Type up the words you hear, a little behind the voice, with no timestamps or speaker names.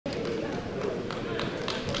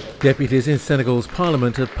Deputies in Senegal's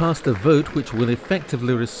parliament have passed a vote which will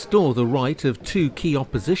effectively restore the right of two key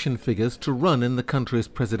opposition figures to run in the country's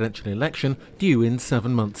presidential election due in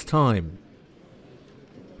 7 months' time.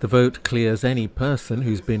 The vote clears any person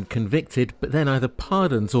who's been convicted but then either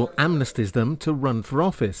pardons or amnesties them to run for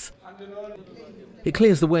office. It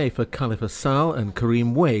clears the way for Khalifa Sall and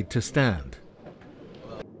Karim to stand.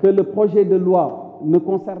 The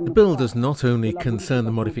bill does not only concern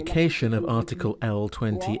the modification of Article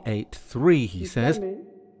L28(3), he says,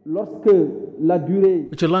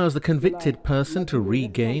 which allows the convicted person to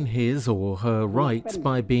regain his or her rights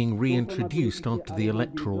by being reintroduced onto the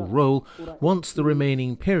electoral roll once the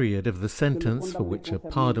remaining period of the sentence for which a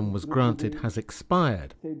pardon was granted has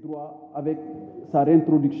expired.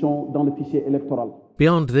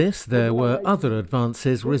 Beyond this, there were other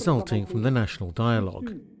advances resulting from the national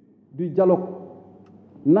dialogue.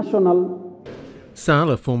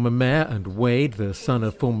 Sall, a former mayor, and Wade, the son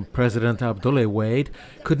of former President Abdoulaye Wade,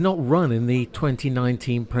 could not run in the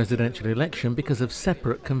 2019 presidential election because of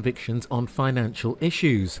separate convictions on financial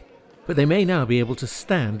issues. But they may now be able to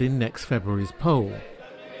stand in next February's poll.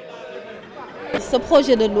 Ce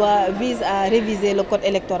projet de loi vise à réviser le code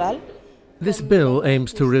électoral. This bill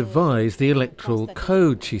aims to revise the electoral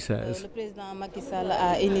code, she says.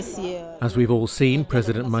 As we've all seen,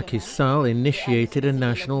 President Macky Sall initiated a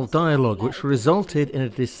national dialogue which resulted in a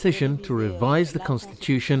decision to revise the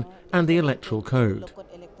constitution and the electoral code.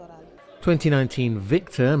 2019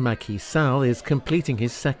 victor Macky Sall is completing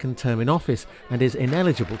his second term in office and is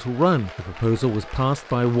ineligible to run. The proposal was passed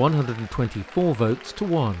by 124 votes to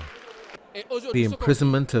 1. The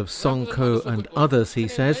imprisonment of Sonko and others, he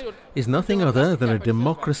says, is nothing other than a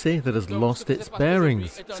democracy that has lost its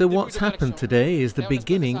bearings. So what's happened today is the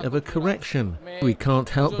beginning of a correction. We can't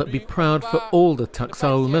help but be proud for all the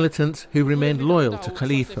Sall militants who remained loyal to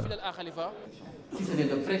Khalifa.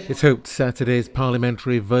 It's hoped Saturday's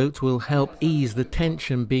parliamentary vote will help ease the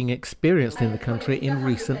tension being experienced in the country in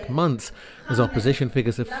recent months, as opposition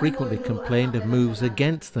figures have frequently complained of moves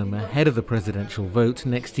against them ahead of the presidential vote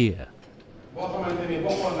next year.